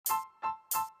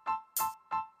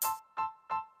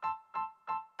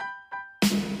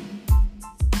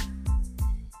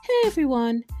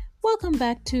Everyone, welcome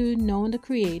back to Knowing the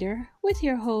Creator with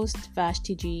your host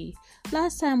Vashti G.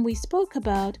 Last time we spoke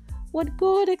about what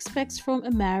God expects from a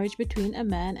marriage between a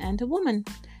man and a woman.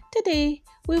 Today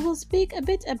we will speak a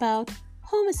bit about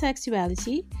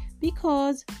homosexuality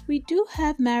because we do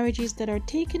have marriages that are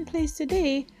taking place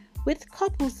today with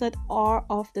couples that are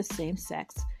of the same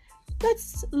sex.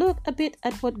 Let's look a bit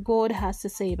at what God has to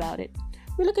say about it.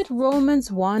 We look at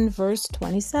Romans 1 verse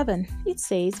 27. It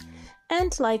says,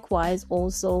 "And likewise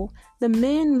also the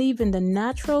men leaving the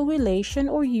natural relation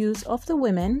or use of the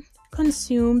women,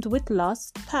 consumed with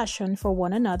lust, passion for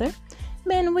one another,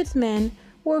 men with men,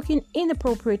 working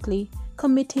inappropriately,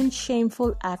 committing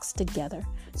shameful acts together."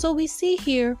 So we see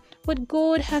here what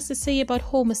God has to say about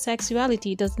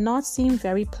homosexuality does not seem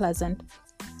very pleasant.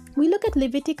 We look at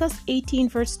Leviticus 18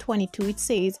 verse 22. It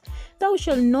says, "Thou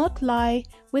shalt not lie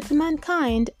with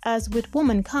mankind as with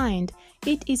womankind.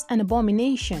 It is an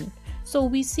abomination." So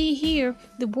we see here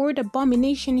the word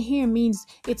abomination here means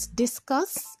it's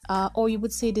disgust, or you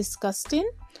would say disgusting,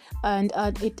 and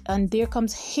there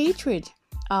comes hatred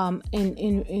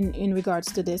in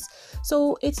regards to this.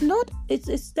 So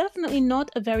it's definitely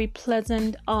not a very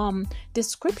pleasant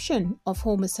description of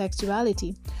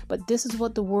homosexuality, but this is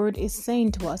what the word is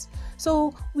saying to us.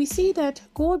 So we see that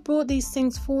God brought these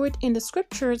things forward in the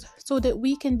scriptures so that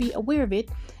we can be aware of it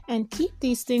and keep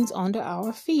these things under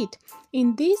our feet.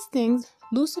 In these things,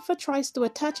 Lucifer tries to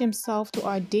attach himself to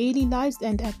our daily lives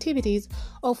and activities,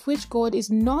 of which God is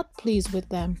not pleased with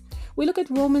them. We look at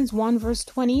Romans 1 verse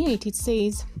 28. It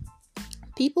says,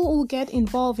 "People who get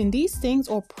involved in these things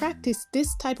or practice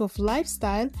this type of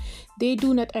lifestyle, they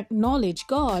do not acknowledge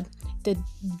God, that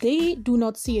they do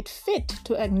not see it fit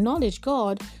to acknowledge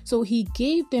God, so he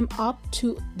gave them up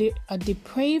to a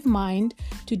depraved mind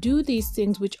to do these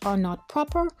things which are not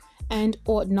proper and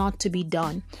ought not to be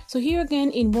done." So here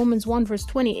again in Romans 1 verse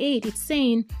 28, it's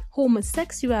saying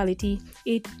homosexuality,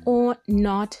 it ought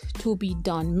not to be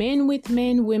done. Men with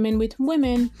men, women with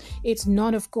women, it's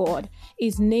not of God.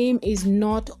 His name is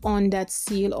not on that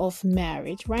seal of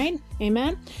marriage, right?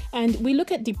 Amen. And we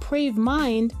look at depraved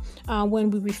mind when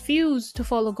we refuse to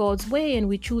follow God's way and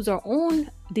we choose our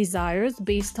own desires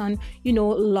based on,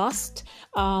 lust.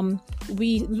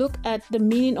 We look at the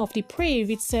meaning of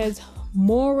depraved. It says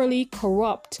morally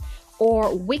corrupt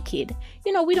or wicked.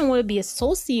 We don't want to be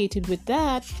associated with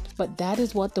that, but that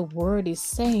is what the word is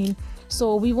saying.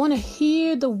 So we want to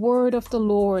hear the word of the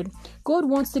Lord. God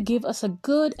wants to give us a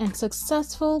good and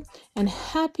successful and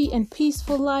happy and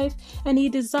peaceful life, and he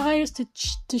desires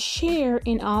to share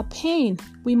in our pain.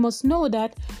 We must know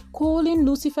that calling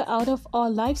Lucifer out of our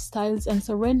lifestyles and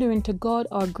surrendering to God,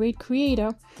 our great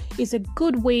creator, is a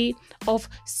good way of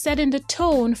setting the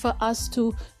tone for us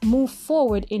to move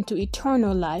forward into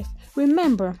eternal life.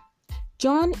 Remember,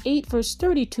 John 8 verse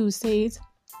 32 says,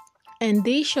 "And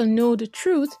they shall know the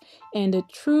truth, and the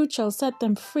truth shall set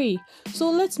them free."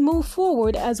 So let's move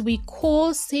forward as we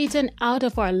call Satan out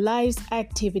of our lives'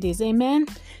 activities. Amen.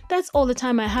 That's all the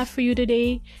time I have for you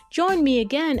today. Join me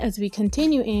again as we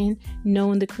continue in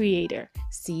Knowing the Creator.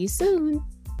 See you soon.